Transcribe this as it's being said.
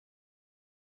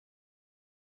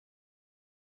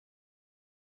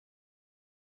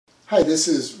Hi, this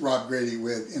is Rob Grady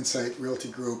with Insight Realty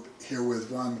Group, here with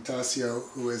Ron Mutascio,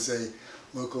 who is a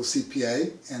local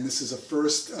CPA, and this is a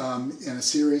first in a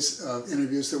series of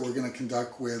interviews that we're going to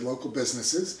conduct with local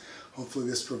businesses. Hopefully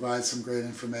this provides some great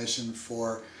information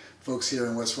for folks here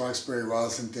in West Roxbury,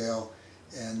 Roslindale,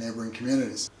 and neighboring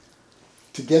communities.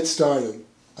 To get started,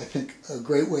 I think a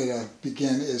great way to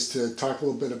begin is to talk a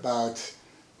little bit about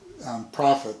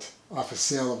profit off a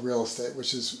sale of real estate,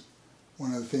 which is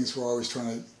one of the things we're always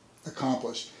trying to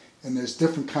accomplish. And there's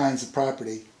different kinds of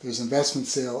property. There's investment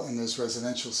sale and there's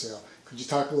residential sale. Could you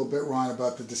talk a little bit, Ron,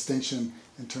 about the distinction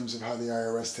in terms of how the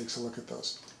IRS takes a look at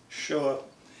those? Sure.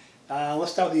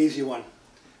 Let's start with the easy one.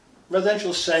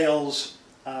 Residential sales,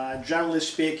 generally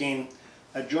speaking,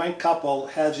 a joint couple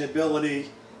has the ability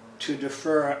to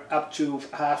defer up to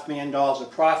 $500,000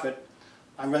 of profit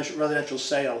on residential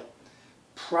sale.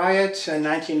 Prior to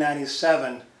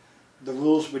 1997, the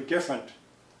rules were different,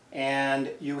 and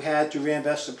you had to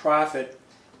reinvest the profit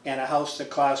in a house that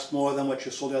cost more than what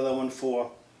you sold the other one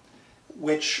for,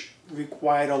 which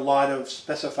required a lot of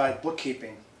specified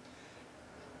bookkeeping.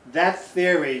 That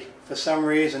theory, for some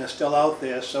reason, is still out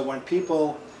there, so when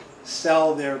people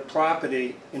sell their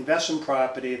property, investment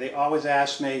property, they always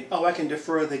ask me, oh, I can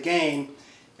defer the gain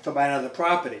if I buy another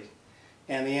property.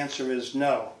 And the answer is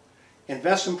no.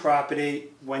 Investment property,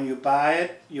 when you buy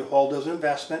it, you hold as an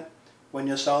investment. When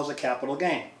you sell, as a capital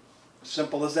gain.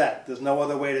 Simple as that. There's no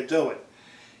other way to do it.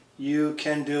 You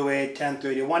can do a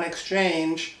 1031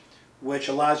 exchange, which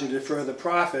allows you to defer the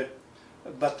profit,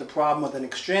 but the problem with an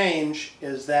exchange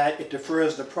is that it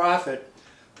defers the profit,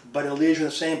 but it leaves you in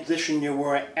the same position you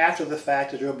were after the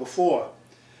fact as you were before.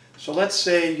 So let's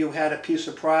say you had a piece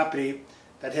of property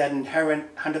that had an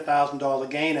inherent $100,000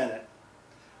 gain in it.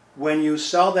 When you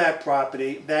sell that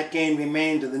property, that gain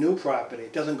remains in the new property.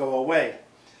 It doesn't go away.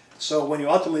 So when you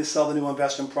ultimately sell the new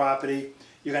investment property,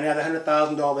 you're going to have a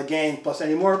 $100,000 gain plus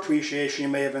any more appreciation you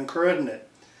may have incurred in it.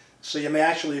 So you may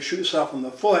actually shoot yourself in the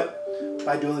foot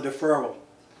by doing the deferral.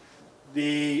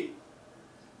 The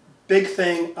big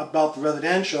thing about the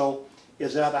residential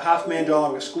is that the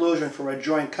 $500,000 exclusion for a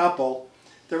joint couple.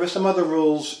 There are some other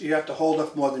rules. You have to hold it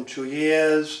for more than 2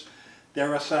 years.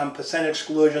 There are some percent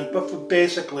exclusions, but for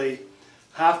basically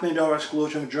 $500,000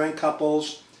 exclusion for joint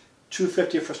couples,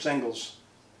 $250 for singles.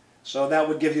 So that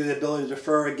would give you the ability to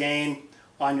defer a gain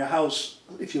on your house.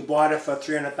 If you bought it for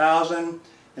 $300,000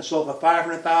 and sold for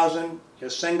 $500,000,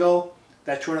 you're single.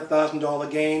 That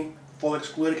 $200,000 gain full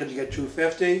excluded because you get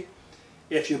 $250.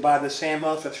 If you buy the same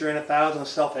house for $300,000 and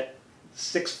sell for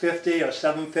 $650 or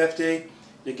 $750,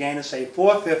 your gain is say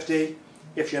 $450.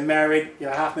 If you're married, you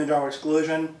have a $500,000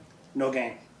 exclusion, no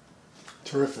gain.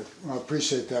 Terrific. Well, I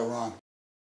appreciate that, Ron.